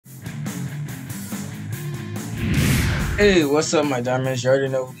Hey, what's up, my diamonds? You already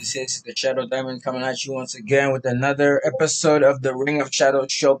know who this is. It's the Shadow Diamond coming at you once again with another episode of the Ring of Shadow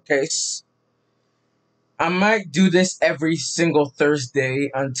Showcase. I might do this every single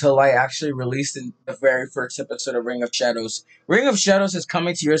Thursday until I actually release the very first episode of Ring of Shadows. Ring of Shadows is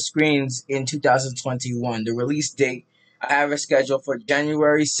coming to your screens in 2021. The release date, I have it scheduled for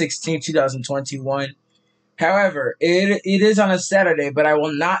January 16, 2021. However, it is on a Saturday, but I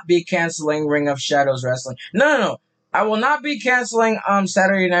will not be canceling Ring of Shadows Wrestling. No. I will not be canceling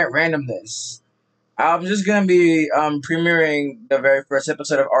Saturday Night Randomness. I'm just going to be premiering the very first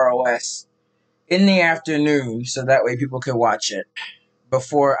episode of ROS in the afternoon, so that way people can watch it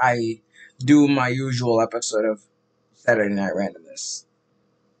before I do my usual episode of Saturday Night Randomness.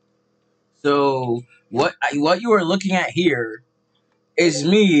 So what you are looking at here is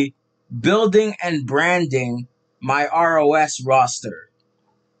me building and branding my ROS roster.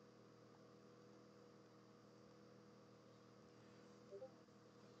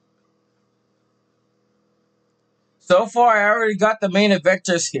 So far, I already got the main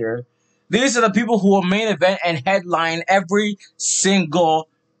eventers here. These are the people who will main event and headline every single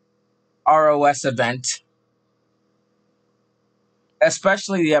ROS event.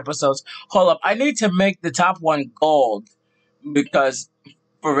 Especially the episodes. Hold up, I need to make the top one gold. Because,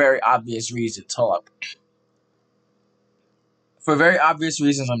 for very obvious reasons. Hold up. For very obvious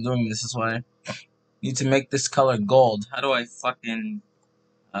reasons I'm doing this. That's why I need to make this color gold. How do I fucking...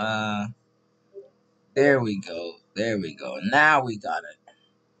 There we go. There we go. Now we got it.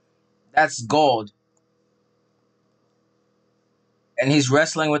 That's gold. And he's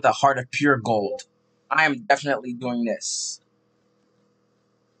wrestling with a heart of pure gold. I am definitely doing this.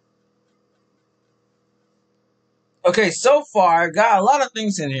 Okay, so far, got a lot of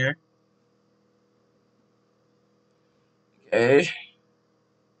things in here. Okay.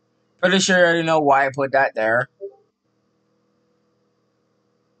 Pretty sure you already know why I put that there.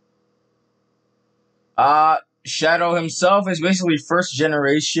 Shadow himself is basically first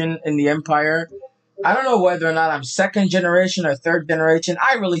generation in the Empire. I don't know whether or not I'm second generation or third generation.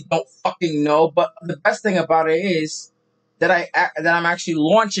 I really don't fucking know. But the best thing about it is that I'm actually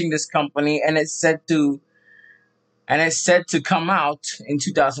launching this company, and it's set to come out in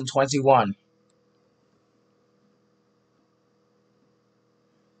 2021.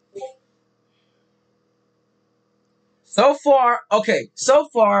 So far,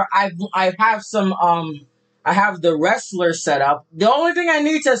 I have some I have the wrestler set up. The only thing I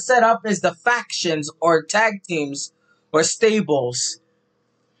need to set up is the factions or tag teams or stables.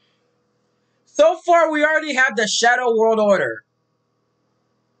 So far, we already have the Shadow World Order.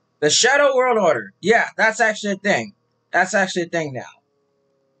 The Shadow World Order. Yeah, that's actually a thing. That's actually a thing now.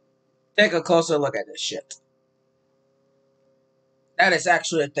 Take a closer look at this shit. That is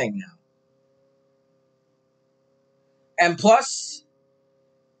actually a thing now. And plus,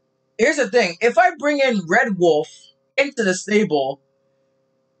 here's the thing. If I bring in Red Wolf into the stable,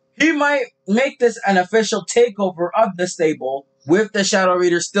 he might make this an official takeover of the stable with the Shadow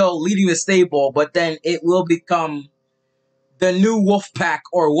Reader still leading the stable, but then it will become the new Wolfpack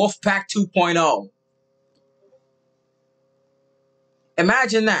or Wolfpack 2.0.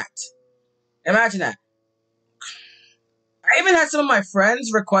 Imagine that. Imagine that. I even had some of my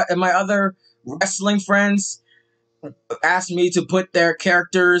friends my other wrestling friends asked me to put their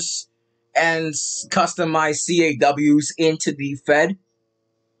characters and customize CAWs into the Fed.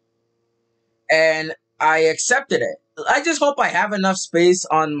 And I accepted it. I just hope I have enough space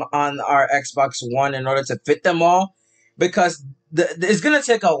on our Xbox One in order to fit them all, because it's going to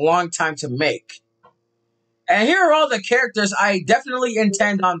take a long time to make. And here are all the characters I definitely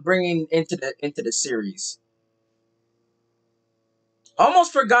intend on bringing into the series.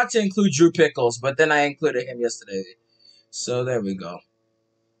 Almost forgot to include Drew Pickles, but then I included him yesterday. So there we go.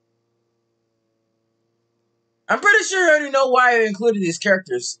 I'm pretty sure you already know why I included these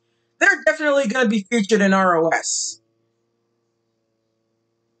characters. They're definitely going to be featured in ROS.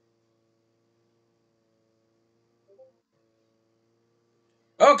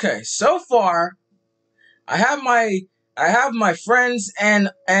 Okay, so far I have my friends and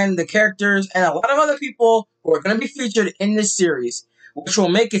the characters and a lot of other people who are going to be featured in this series, which will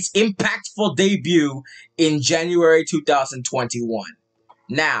make its impactful debut in January 2021.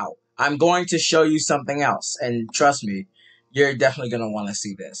 Now, I'm going to show you something else, and trust me, you're definitely going to want to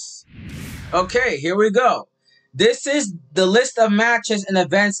see this. Okay, here we go. This is the list of matches and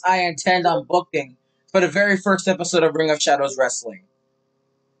events I intend on booking for the very first episode of Ring of Shadows Wrestling.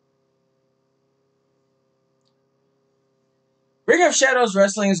 Ring of Shadows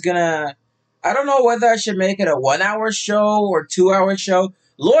Wrestling is gonna... I don't know whether I should make it a 1-hour show or 2-hour show,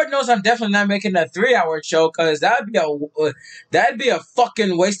 Lord knows I'm definitely not making a 3-hour show because that'd be a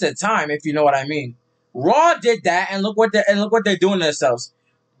fucking waste of time if you know what I mean. Raw did that, and look what they're doing to themselves.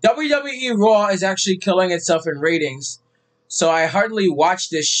 WWE Raw is actually killing itself in ratings, so I hardly watch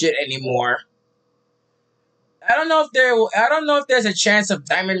this shit anymore. I don't know if there's a chance of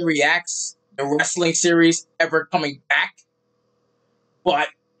Diamond Reacts, the wrestling series, ever coming back, but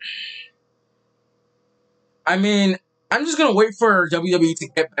I mean, I'm just gonna wait for WWE to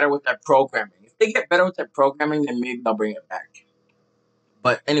get better with their programming. If they get better with their programming, then maybe they'll bring it back.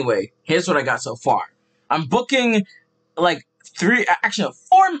 But anyway, here's what I got so far. I'm booking like 4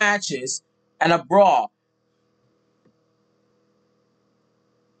 matches and a brawl.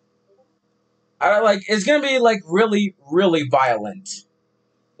 It's gonna be like really, really violent.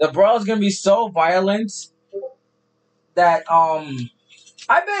 The brawl is gonna be so violent that I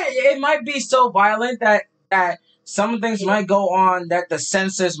bet it might be so violent that some things might go on that the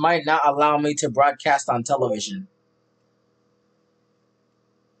censors might not allow me to broadcast on television.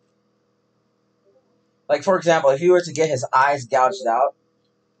 Like, for example, if he were to get his eyes gouged out,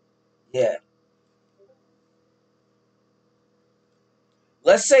 yeah.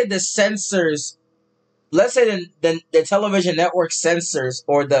 Let's say the censors, let's say the television network censors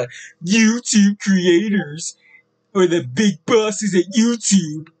or the YouTube creators or the big bosses at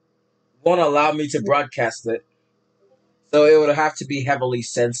YouTube won't allow me to broadcast it. So it would have to be heavily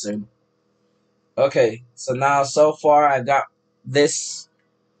censored. Okay, so now so far I got this.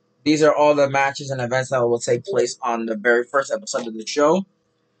 These are all the matches and events that will take place on the very first episode of the show.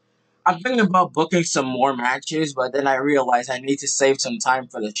 I'm thinking about booking some more matches, but then I realized I need to save some time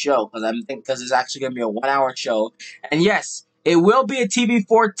for the show because it's actually going to be a 1-hour show. And yes, it will be a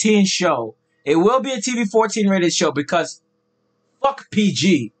TV-14 show. It will be a TV-14 rated show because fuck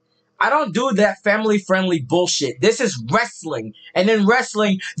PG. I don't do that family-friendly bullshit. This is wrestling. And in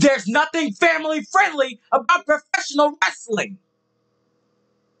wrestling, there's nothing family-friendly about professional wrestling.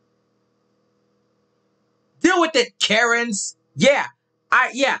 Deal with it, Karens. Yeah,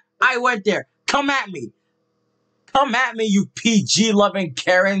 I went there. Come at me. Come at me, you PG-loving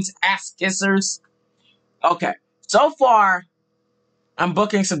Karens, ass kissers. Okay, so far, I'm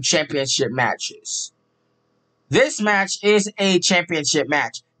booking some championship matches. This match is a championship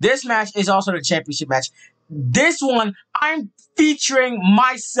match. This match is also the championship match. This one, I'm featuring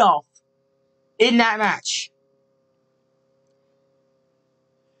myself in that match.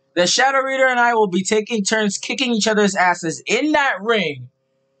 The Shadow Reader and I will be taking turns kicking each other's asses in that ring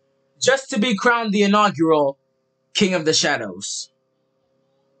just to be crowned the inaugural King of the Shadows.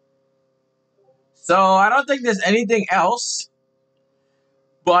 So I don't think there's anything else,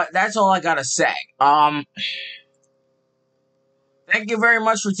 but that's all I gotta say. Thank you very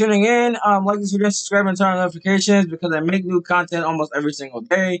much for tuning in. Like this video, subscribe, and turn on notifications because I make new content almost every single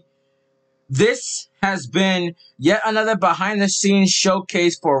day. This has been yet another behind-the-scenes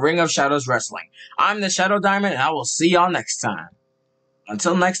showcase for Ring of Shadows Wrestling. I'm the Shadow Diamond, and I will see y'all next time.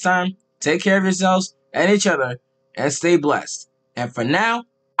 Until next time, take care of yourselves and each other, and stay blessed. And for now,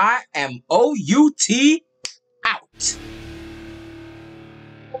 I am OUT out.